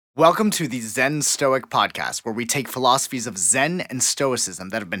Welcome to the Zen Stoic podcast, where we take philosophies of Zen and Stoicism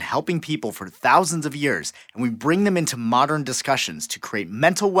that have been helping people for thousands of years, and we bring them into modern discussions to create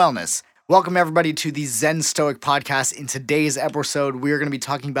mental wellness. Welcome, everybody, to the Zen Stoic podcast. In today's episode, we are going to be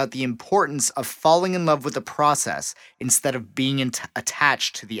talking about the importance of falling in love with the process instead of being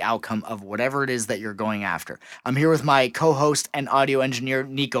attached to the outcome of whatever it is that you're going after. I'm here with my co-host and audio engineer,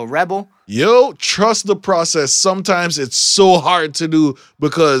 Nico Rebel. Yo, trust the process. Sometimes it's so hard to do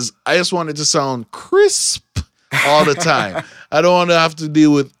because I just want it to sound crisp all the time. I don't want to have to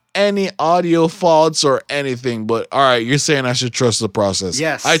deal with any audio faults or anything. But all right, you're saying I should trust the process.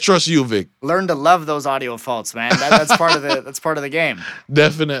 Yes. I trust you, Vic. Learn to love those audio faults, man. That's part of the game.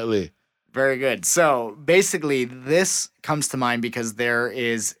 Definitely. Very good. So basically, this comes to mind because there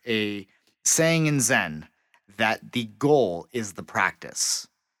is a saying in Zen that the goal is the practice.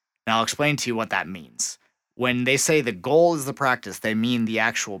 Now, I'll explain to you what that means. When they say the goal is the practice, they mean the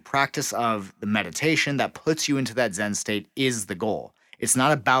actual practice of the meditation that puts you into that Zen state is the goal. It's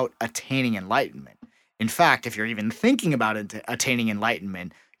not about attaining enlightenment. In fact, if you're even thinking about attaining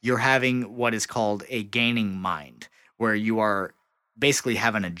enlightenment, you're having what is called a gaining mind, where you are basically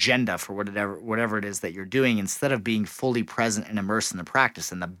have an agenda for whatever it is that you're doing instead of being fully present and immersed in the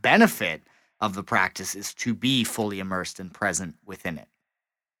practice. And the benefit of the practice is to be fully immersed and present within it.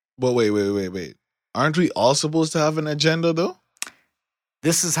 But wait. Aren't we all supposed to have an agenda, though?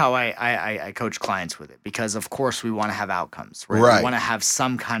 This is how I coach clients with it, because of course we want to have outcomes, right? Right. We want to have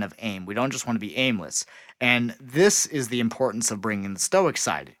some kind of aim. We don't just want to be aimless. And this is the importance of bringing the Stoic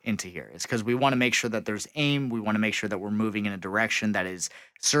side into here. It's because we want to make sure that there's aim. We want to make sure that we're moving in a direction that is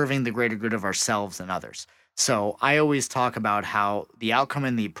serving the greater good of ourselves and others. So I always talk about how the outcome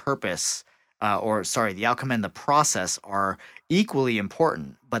and the purpose, the outcome and the process are equally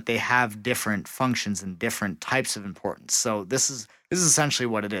important, but they have different functions and different types of importance. So this is essentially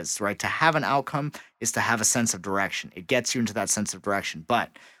what it is, right? To have an outcome is to have a sense of direction. It gets you into that sense of direction, but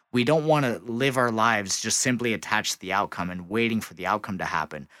we don't want to live our lives just simply attached to the outcome and waiting for the outcome to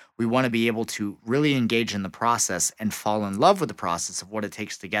happen. We want to be able to really engage in the process and fall in love with the process of what it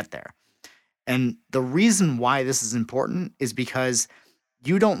takes to get there. And the reason why this is important is because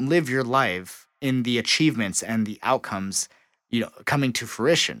you don't live your life in the achievements and the outcomes, coming to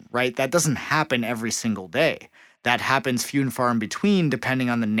fruition, right? That doesn't happen every single day. That happens few and far in between, depending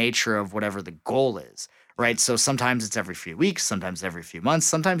on the nature of whatever the goal is, right? So sometimes it's every few weeks, sometimes every few months,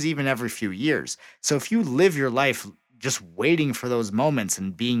 sometimes even every few years. So if you live your life just waiting for those moments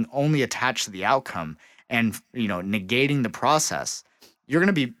and being only attached to the outcome and, negating the process, you're going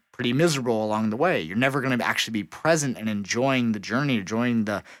to be pretty miserable along the way. You're never going to actually be present and enjoying the journey, enjoying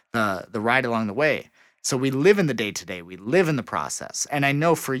the ride along the way. So we live in the day-to-day. We live in the process. And I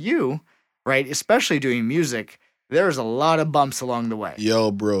know for you, right, especially doing music, there's a lot of bumps along the way.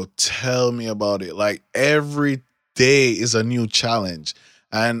 Yo, bro, tell me about it. Like every day is a new challenge.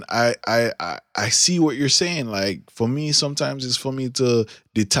 And I see what you're saying. Like for me, sometimes it's for me to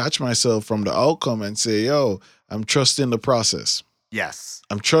detach myself from the outcome and say, yo, I'm trusting the process. Yes.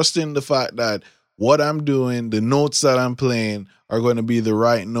 I'm trusting the fact that what I'm doing, the notes that I'm playing are going to be the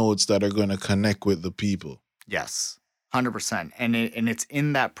right notes that are going to connect with the people. Yes. 100%. And it's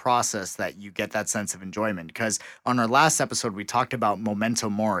in that process that you get that sense of enjoyment. Because on our last episode, we talked about memento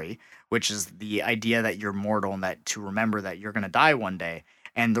mori, which is the idea that you're mortal and that to remember that you're going to die one day.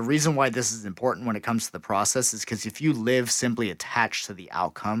 And the reason why this is important when it comes to the process is because if you live simply attached to the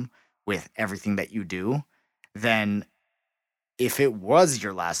outcome with everything that you do, then if it was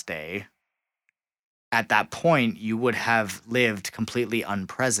your last day, at that point, you would have lived completely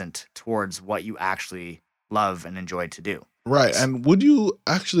unpresent towards what you actually love and enjoy to do. Right. And would you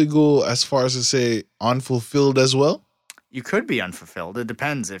actually go as far as to say unfulfilled as well? You could be unfulfilled. It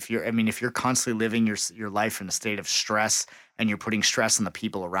depends. If you're constantly living your life in a state of stress and you're putting stress on the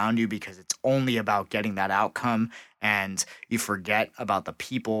people around you because it's only about getting that outcome and you forget about the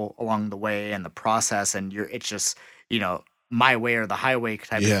people along the way and the process and it's just, my way or the highway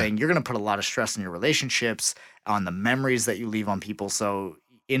type of thing, you're going to put a lot of stress in your relationships, on the memories that you leave on people. So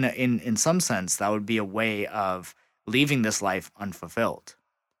in some sense, that would be a way of leaving this life unfulfilled.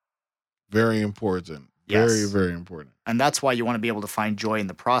 Very important. Yes. Very, very important. And that's why you want to be able to find joy in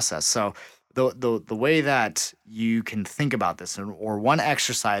the process. So the way that you can think about this, or one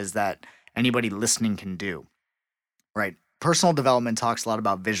exercise that anybody listening can do, right? Personal development talks a lot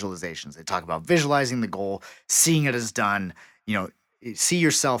about visualizations. They talk about visualizing the goal, seeing it as done, see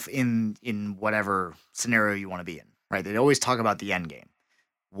yourself in whatever scenario you want to be in, right? They always talk about the end game.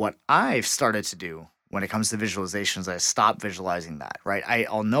 What I've started to do when it comes to visualizations, I stop visualizing that, right?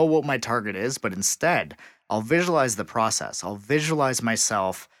 I'll know what my target is, but instead I'll visualize the process. I'll visualize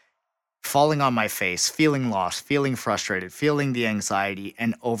myself falling on my face, feeling lost, feeling frustrated, feeling the anxiety,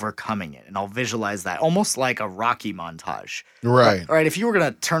 and overcoming it. And I'll visualize that almost like a Rocky montage. Right. Right. If you were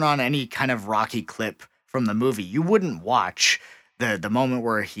going to turn on any kind of Rocky clip from the movie, you wouldn't watch the moment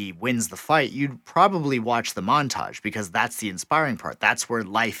where he wins the fight. You'd probably watch the montage because that's the inspiring part. That's where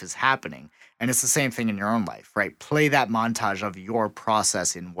life is happening. And it's the same thing in your own life, right? Play that montage of your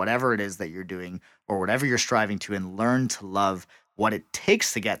process in whatever it is that you're doing or whatever you're striving to, and learn to love what it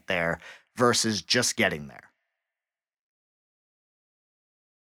takes to get there versus just getting there.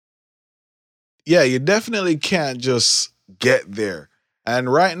 Yeah, you definitely can't just get there.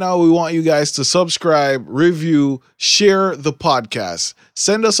 And right now, we want you guys to subscribe, review, share the podcast.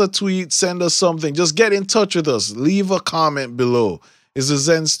 Send us a tweet, send us something. Just get in touch with us. Leave a comment below. It's the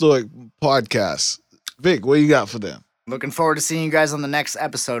Zen Stoic podcast. Vic, what you got for them? Looking forward to seeing you guys on the next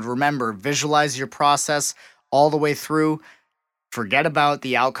episode. Remember, visualize your process all the way through. Forget about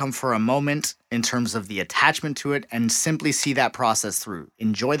the outcome for a moment in terms of the attachment to it, and simply see that process through.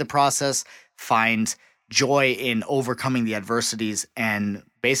 Enjoy the process, find joy in overcoming the adversities, and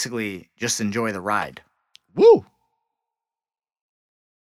basically just enjoy the ride. Woo!